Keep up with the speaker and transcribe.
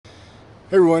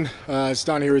Hey everyone, it's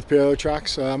Don here with Paleo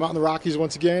Tracks. I'm out in the Rockies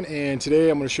once again, and today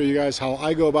I'm going to show you guys how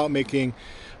I go about making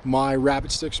my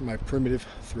rapid sticks, or my primitive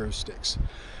throw sticks.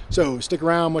 So stick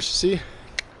around, much to see.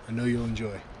 I know you'll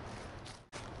enjoy.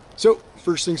 So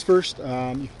first things first, you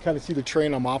can kind of see the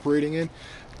terrain I'm operating in.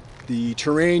 The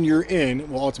terrain you're in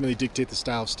will ultimately dictate the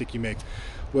style of stick you make.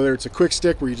 Whether it's a quick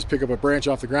stick where you just pick up a branch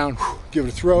off the ground, give it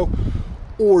a throw,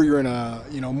 or you're in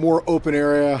a more open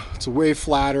area, it's way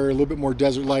flatter, a little bit more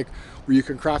desert-like, where you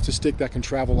can craft a stick that can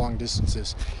travel long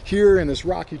distances. Here in this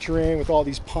rocky terrain with all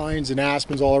these pines and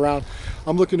aspens all around,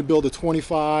 I'm looking to build a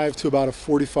 25 to about a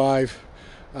 45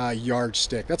 yard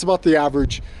stick. That's about the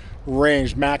average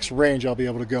range, max range I'll be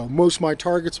able to go. Most of my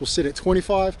targets will sit at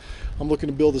 25. I'm looking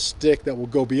to build a stick that will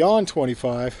go beyond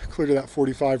 25, clear to that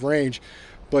 45 range.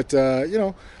 But I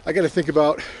got to think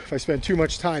about, if I spend too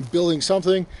much time building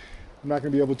something, I'm not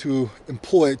going to be able to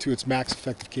employ it to its max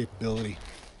effective capability.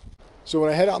 So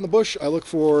when I head out in the bush, I look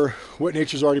for what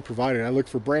nature's already provided. I look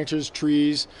for branches,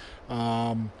 trees,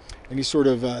 any sort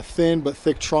of thin but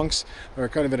thick trunks that are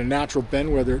kind of in a natural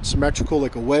bend, whether it's symmetrical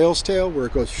like a whale's tail, where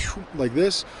it goes like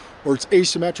this, or it's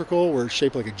asymmetrical, where it's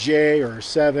shaped like a J or a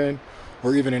 7,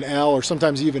 or even an L, or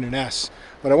sometimes even an S.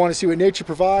 But I want to see what nature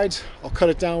provides. I'll cut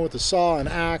it down with a saw, an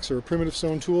axe, or a primitive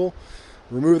stone tool,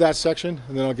 remove that section,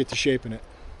 and then I'll get to shaping it.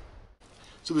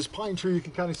 So this pine tree you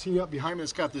can kind of see up behind me,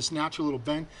 it's got this natural little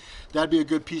bend. That'd be a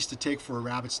good piece to take for a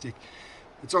rabbit stick.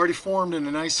 It's already formed in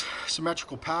a nice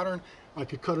symmetrical pattern. I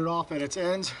could cut it off at its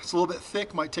ends. It's a little bit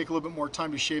thick, might take a little bit more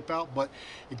time to shape out, but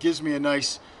it gives me a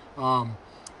nice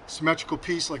symmetrical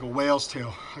piece like a whale's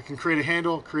tail. I can create a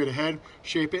handle, create a head,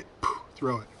 shape it,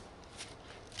 throw it.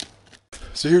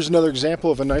 So here's another example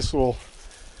of a nice little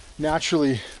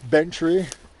naturally bent tree.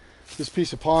 This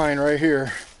piece of pine right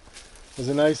here has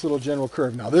a nice little general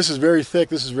curve. Now this is very thick,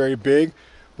 this is very big,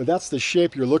 but that's the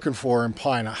shape you're looking for in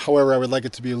pine. However, I would like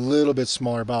it to be a little bit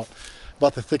smaller, about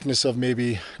the thickness of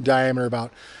maybe diameter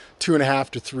about 2.5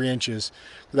 to 3 inches.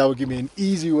 That would give me an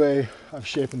easy way of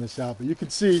shaping this out. But you can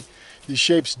see these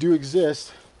shapes do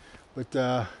exist, but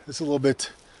it's a little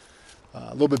bit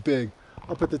big.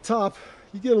 Up at the top,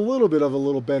 you get a little bit of a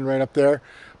little bend right up there,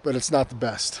 but it's not the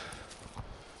best.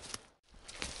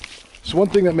 So one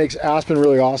thing that makes aspen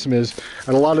really awesome is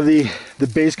at a lot of the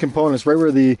base components, right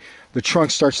where the trunk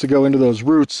starts to go into those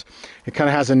roots, it kind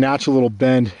of has a natural little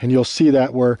bend, and you'll see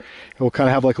that where it will kind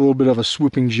of have like a little bit of a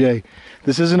swooping J.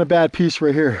 This isn't a bad piece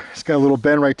right here. It's got a little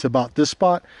bend right to about this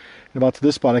spot and about to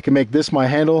this spot. I can make this my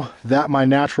handle, that my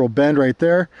natural bend right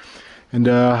there, and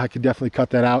I could definitely cut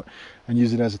that out and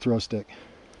use it as a throw stick.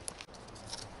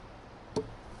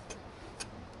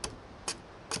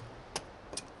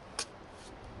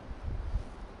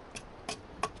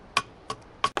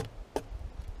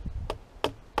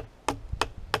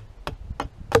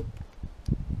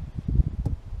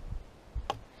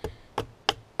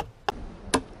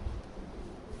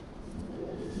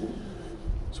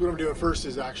 So what I'm doing first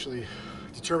is actually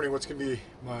determining what's going to be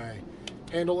my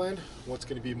handle end, what's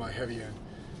going to be my heavy end.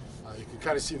 You can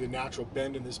kind of see the natural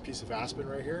bend in this piece of aspen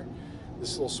right here.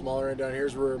 This little smaller end down here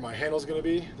is where my handle is going to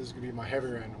be. This is going to be my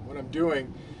heavier end. What I'm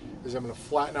doing is I'm going to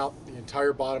flatten out the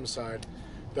entire bottom side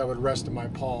that would rest in my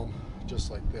palm,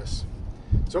 just like this.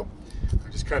 So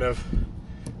I just kind of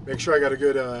make sure I got a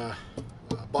good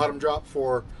bottom drop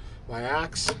for my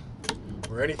axe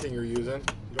or anything you're using.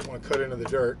 You don't want to cut into the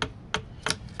dirt.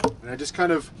 And I just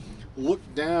kind of look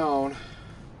down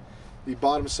the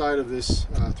bottom side of this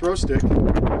throw stick,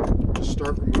 just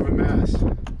start removing mass.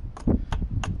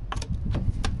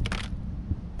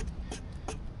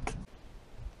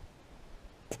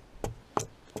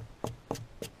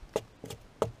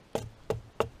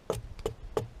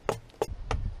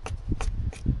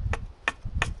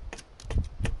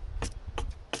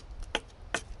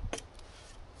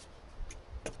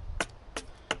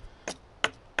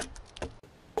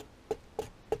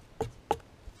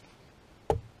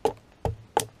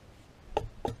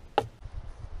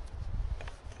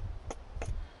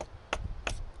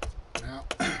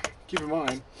 Keep in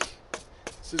mind,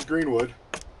 this is green wood,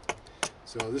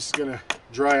 so this is going to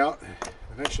dry out and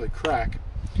eventually crack,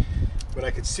 but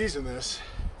I could season this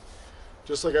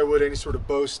just like I would any sort of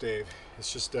bow stave.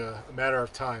 It's just a matter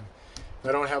of time. If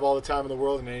I don't have all the time in the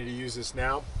world and I need to use this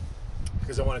now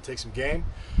because I want to take some game,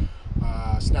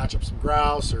 snatch up some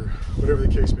grouse or whatever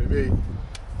the case may be,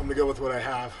 I'm going to go with what I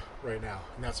have right now,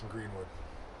 and that's some green wood.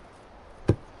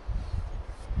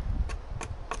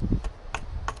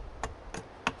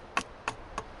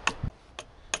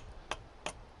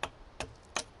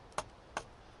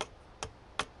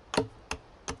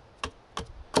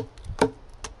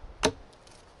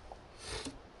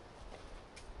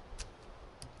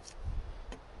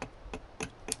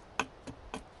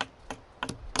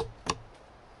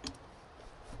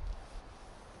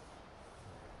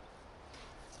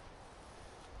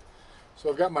 So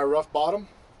I've got my rough bottom.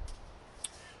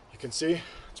 You can see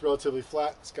it's relatively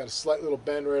flat. It's got a slight little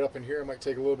bend right up in here. I might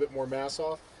take a little bit more mass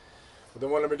off. But then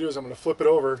what I'm going to do is I'm going to flip it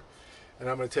over and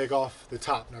I'm going to take off the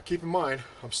top. Now keep in mind,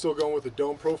 I'm still going with the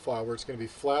dome profile where it's going to be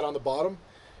flat on the bottom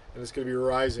and it's going to be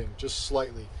rising just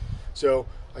slightly. So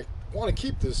I want to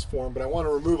keep this form, but I want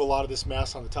to remove a lot of this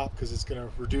mass on the top because it's going to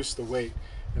reduce the weight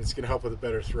and it's going to help with a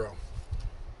better throw.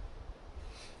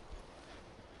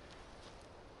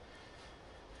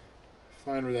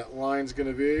 Find where that line's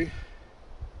going to be.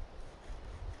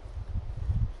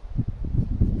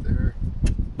 There.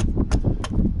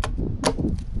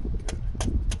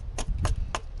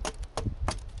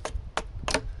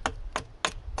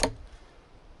 Good.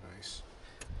 Nice.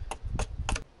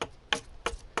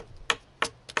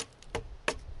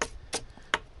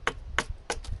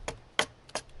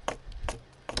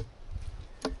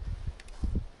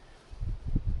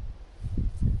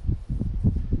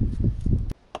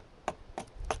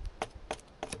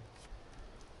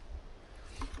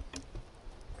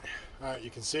 Alright,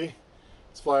 you can see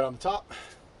it's flat on the top,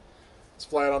 it's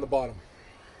flat on the bottom.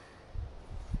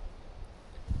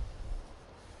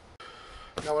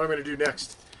 Now what I'm going to do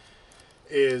next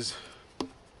is,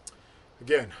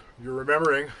 again, you're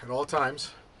remembering at all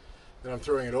times that I'm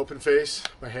throwing an open face,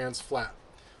 my hands flat.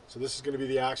 So this is going to be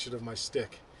the action of my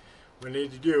stick. What I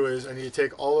need to do is I need to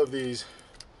take all of these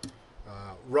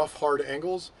rough, hard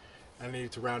angles and I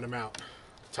need to round them out.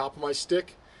 The top of my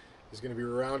stick is going to be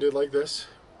rounded like this.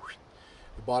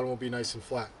 The bottom will be nice and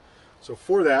flat. So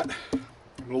for that, I'm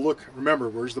going to look, remember,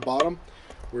 where's the bottom,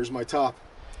 where's my top,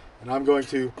 and I'm going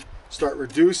to start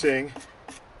reducing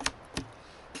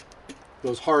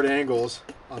those hard angles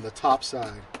on the top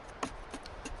side.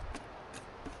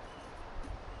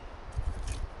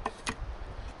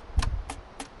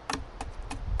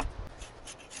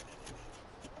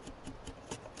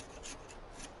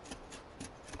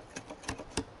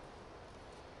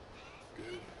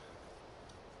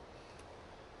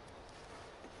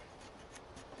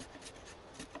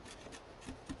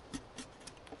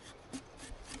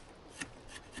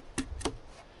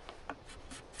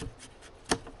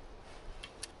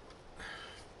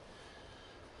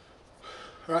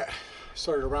 Alright,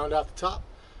 started to round out the top.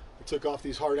 I took off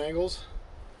these hard angles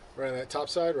right on that top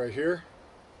side, right here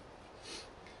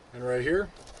and right here.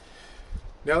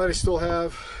 Now that I still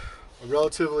have a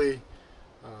relatively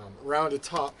rounded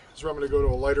top, is where I'm going to go to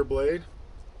a lighter blade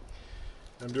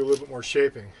and do a little bit more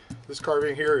shaping. This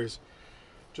carving here is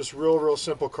just real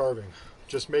simple carving.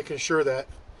 Just making sure that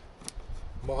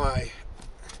my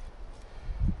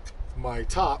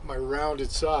top, my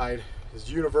rounded side, is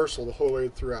universal the whole way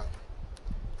throughout.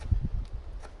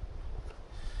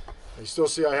 You still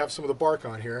see I have some of the bark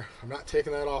on here. I'm not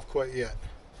taking that off quite yet.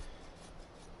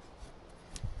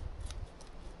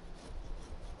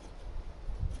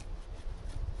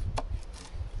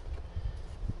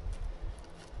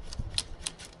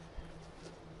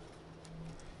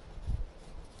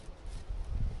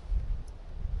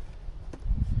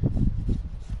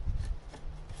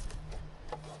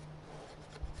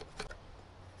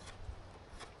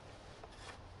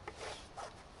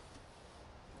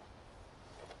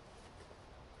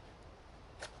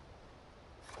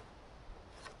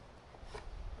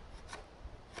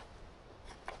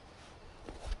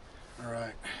 All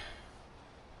right.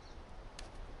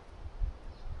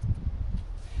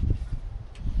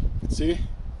 See,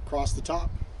 across the top,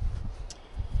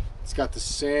 it's got the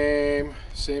same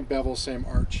bevel, same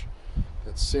arch,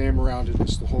 that same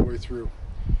roundedness the whole way through.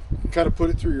 You can kind of put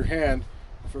it through your hand.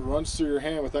 If it runs through your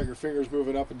hand without your fingers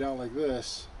moving up and down like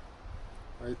this,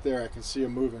 right there, I can see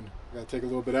them moving. You got to take a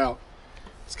little bit out.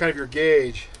 It's kind of your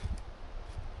gauge.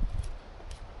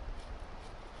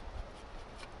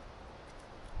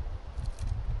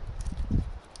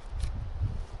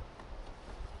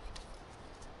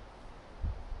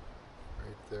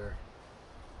 There.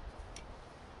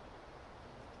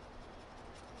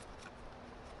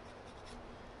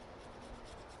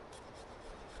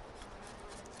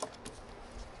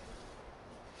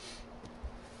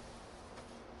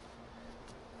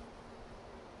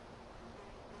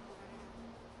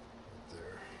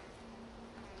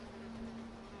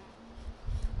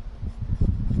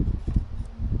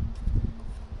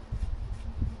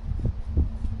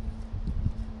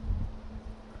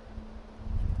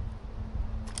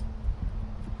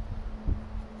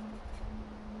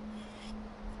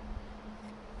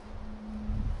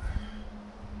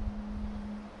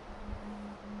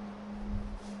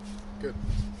 Good.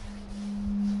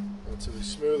 Relatively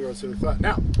smooth, relatively flat.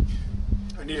 Now,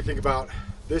 I need to think about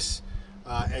this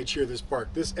edge here, this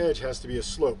bark. This edge has to be a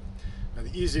slope. Now,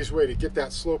 the easiest way to get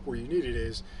that slope where you need it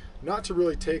is not to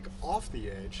really take off the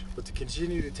edge, but to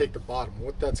continue to take the bottom.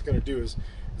 What that's going to do is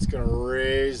it's going to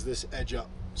raise this edge up.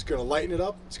 It's going to lighten it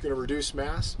up, it's going to reduce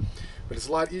mass, but it's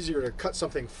a lot easier to cut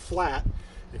something flat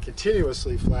and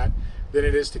continuously flat than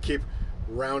it is to keep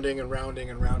rounding and rounding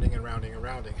and rounding and rounding and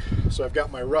rounding. So I've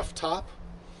got my rough top,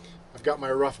 I've got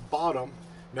my rough bottom.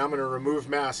 Now I'm going to remove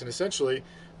mass, and essentially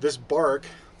this bark,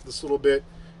 this little bit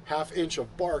 ½ inch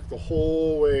of bark the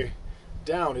whole way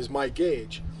down is my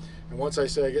gauge. And once I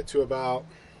say I get to about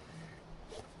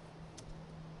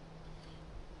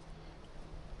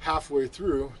halfway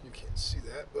through, you can't see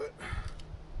that, but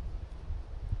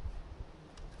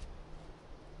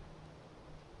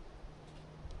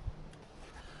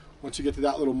once you get to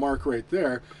that little mark right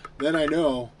there, then I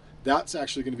know that's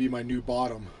actually going to be my new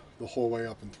bottom the whole way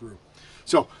up and through.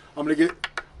 So I'm going to get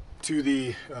to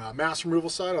the mass removal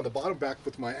side on the bottom, back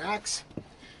with my axe,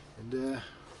 and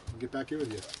I'll get back in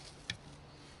with you.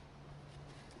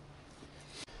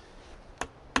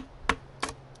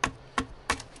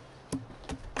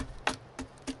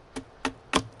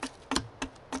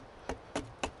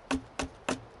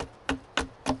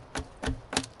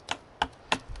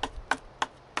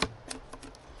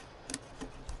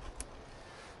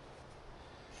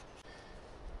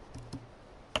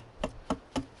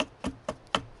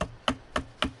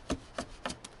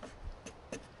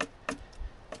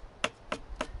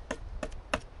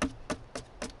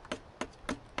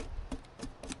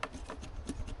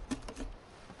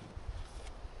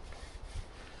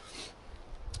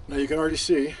 Now you can already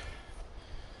see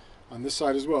on this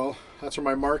side as well, that's where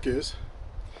my mark is.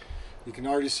 You can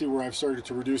already see where I've started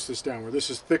to reduce this down, where this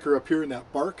is thicker up here in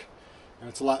that bark, and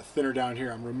it's a lot thinner down here.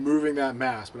 I'm removing that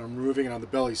mass, but I'm removing it on the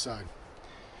belly side.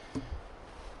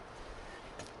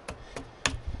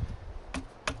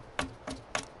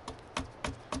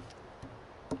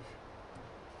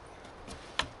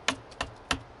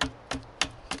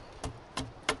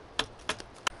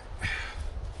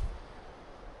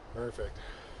 Perfect.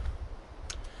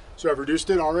 So I've reduced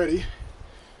it already.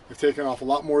 I've taken off a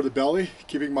lot more of the belly,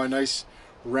 keeping my nice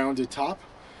rounded top.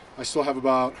 I still have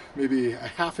about maybe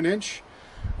a ½ inch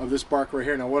of this bark right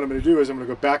here. Now what I'm going to do is I'm going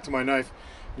to go back to my knife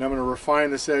and I'm going to refine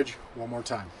this edge one more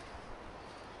time.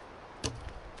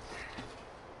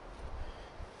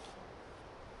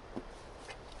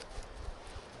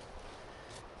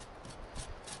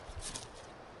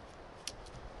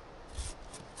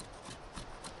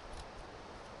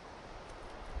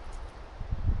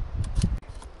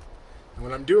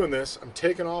 When I'm doing this, I'm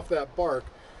taking off that bark,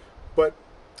 but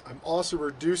I'm also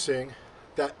reducing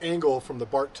that angle from the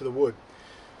bark to the wood.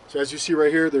 So as you see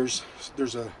right here, there's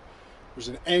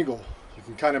an angle. You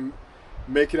can kind of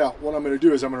make it out. What I'm going to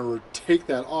do is I'm going to take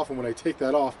that off, and when I take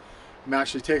that off, I'm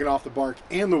actually taking off the bark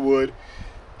and the wood,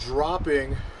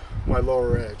 dropping my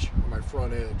lower edge, my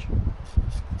front edge,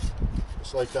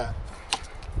 just like that.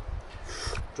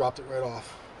 Dropped it right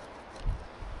off.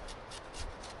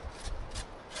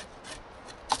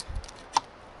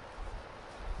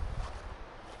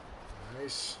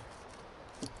 Nice.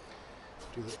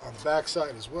 Do it on the back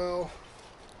side as well.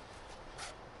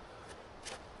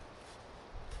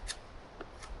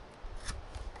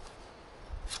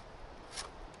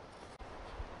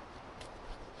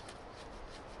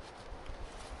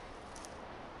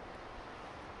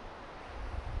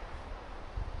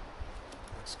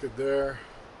 Looks good there.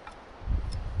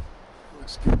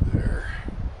 Looks good there.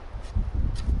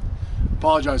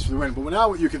 Apologize for the wind, but now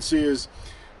what you can see is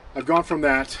I've gone from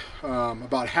that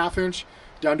about ½ inch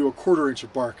down to a ¼ inch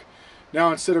of bark.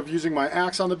 Now instead of using my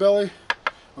axe on the belly,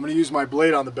 I'm going to use my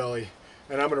blade on the belly,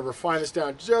 and I'm going to refine this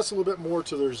down just a little bit more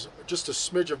till there's just a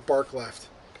smidge of bark left.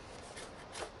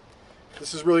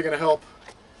 This is really going to help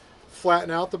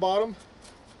flatten out the bottom.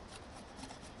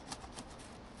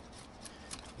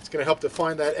 It's going to help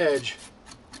define that edge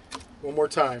one more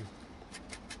time.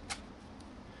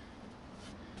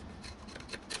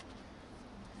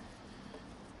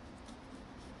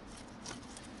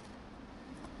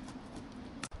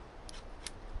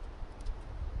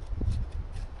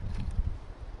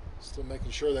 Still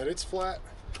making sure that it's flat.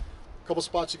 A couple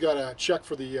spots you gotta check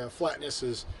for the flatness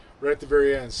is right at the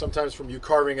very end. Sometimes from you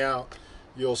carving out,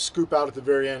 you'll scoop out at the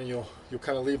very end and you'll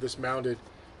kind of leave this mounded.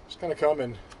 Just kind of come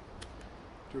and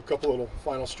do a couple little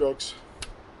final strokes,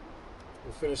 a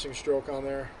little finishing stroke on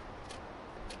there.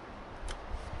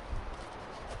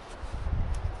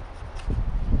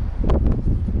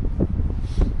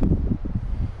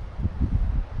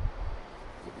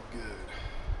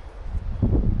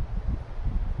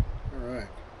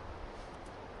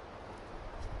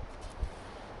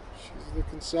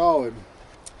 Looking solid.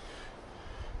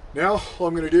 Now all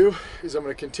I'm going to do is I'm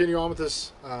going to continue on with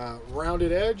this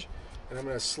rounded edge, and I'm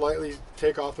going to slightly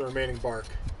take off the remaining bark.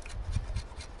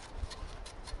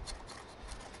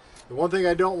 The one thing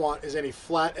I don't want is any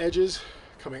flat edges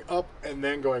coming up and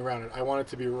then going rounded. I want it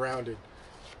to be rounded.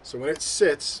 So when it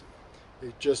sits,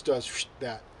 it just does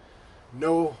that.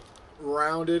 No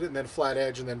rounded and then flat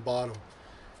edge and then bottom.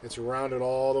 It's rounded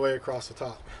all the way across the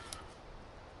top.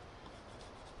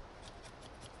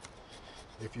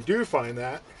 If you do find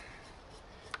that,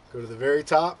 go to the very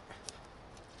top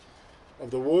of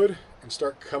the wood and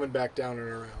start coming back down and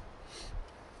around.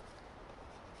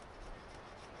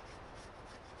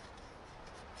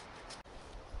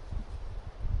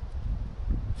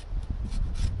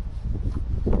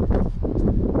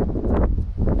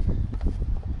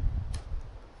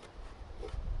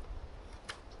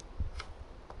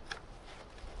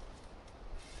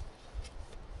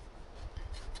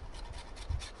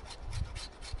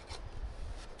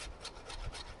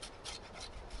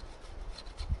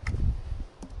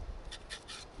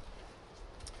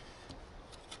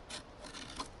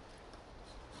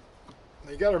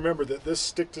 You got to remember that this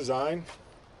stick design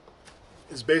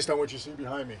is based on what you see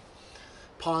behind me.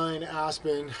 Pine,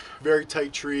 aspen, very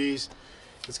tight trees.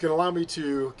 It's going to allow me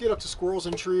to get up to squirrels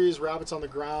in trees, rabbits on the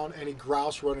ground, any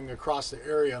grouse running across the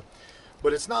area.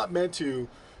 But it's not meant to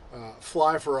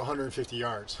fly for 150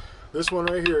 yards. This one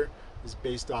right here is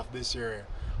based off this area.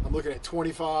 I'm looking at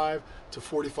 25 to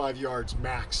 45 yards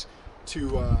max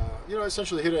to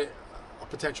essentially hit a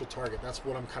potential target. That's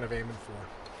what I'm kind of aiming for.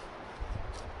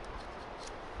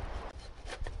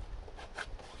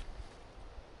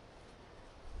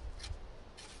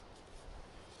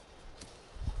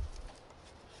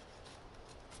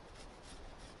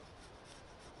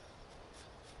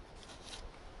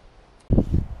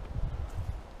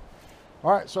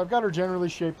 All right, so I've got her generally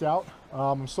shaped out.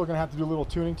 I'm still gonna have to do a little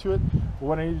tuning to it, but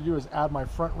what I need to do is add my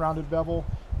front rounded bevel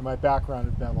and my back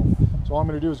rounded bevel. So all I'm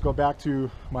gonna do is go back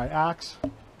to my axe,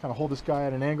 kind of hold this guy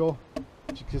at an angle,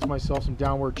 just gives myself some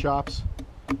downward chops.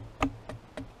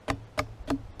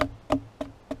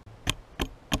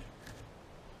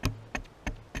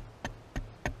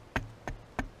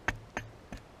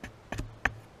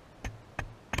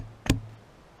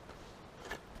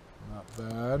 Not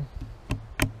bad.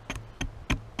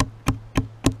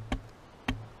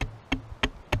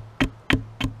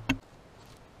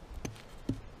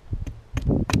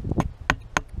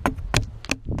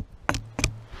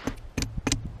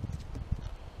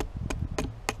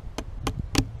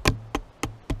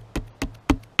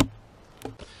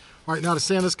 All right, now to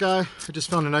sand this guy, I just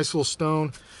found a nice little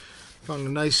stone, found a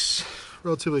nice,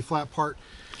 relatively flat part.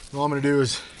 And all I'm gonna do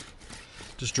is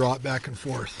just draw it back and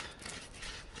forth.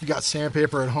 If you got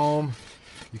sandpaper at home,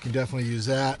 you can definitely use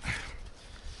that.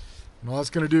 And all it's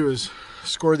gonna do is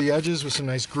score the edges with some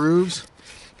nice grooves,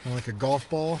 kind of like a golf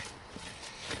ball.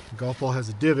 The golf ball has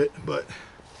a divot, but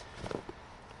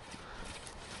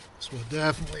this will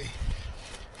definitely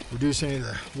reduce any of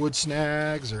the wood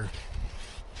snags or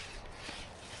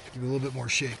give it a little bit more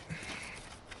shape.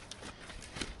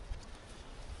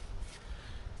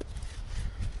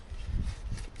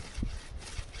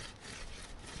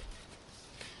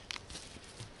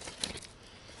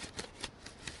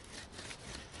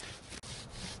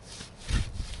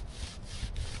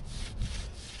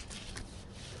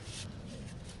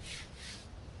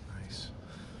 Nice.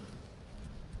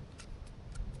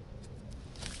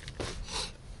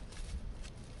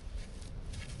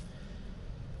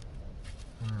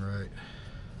 All right.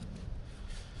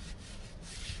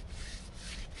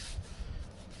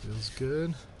 Feels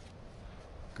good.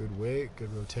 Good weight,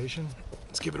 good rotation.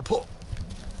 Let's give it a pull.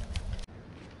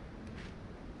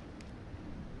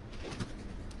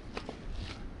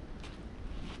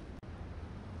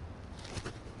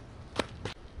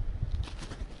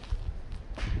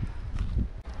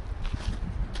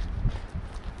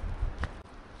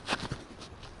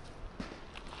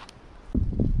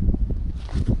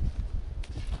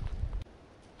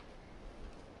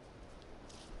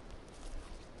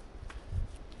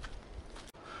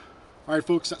 All right,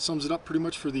 folks, that sums it up pretty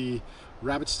much for the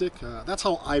rabbit stick. That's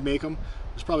how I make them.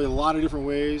 There's probably a lot of different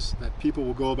ways that people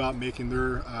will go about making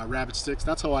their rabbit sticks.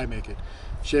 That's how I make it.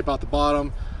 Shape out the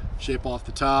bottom, shape off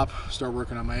the top, start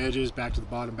working on my edges, back to the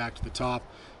bottom, back to the top,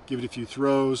 give it a few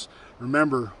throws.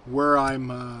 Remember, where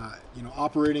I'm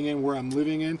operating in, where I'm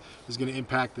living in, is going to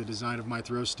impact the design of my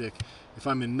throw stick. If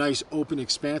I'm in nice open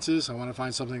expanses, I want to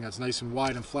find something that's nice and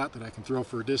wide and flat that I can throw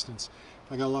for a distance.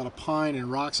 If I got a lot of pine and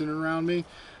rocks in and around me,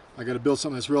 I got to build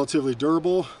something that's relatively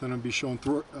durable, then I'll be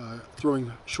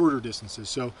throwing shorter distances.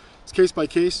 So it's case by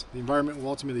case. The environment will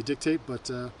ultimately dictate, but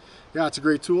yeah, it's a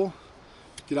great tool.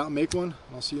 get out and make one.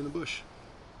 I'll see you in the bush.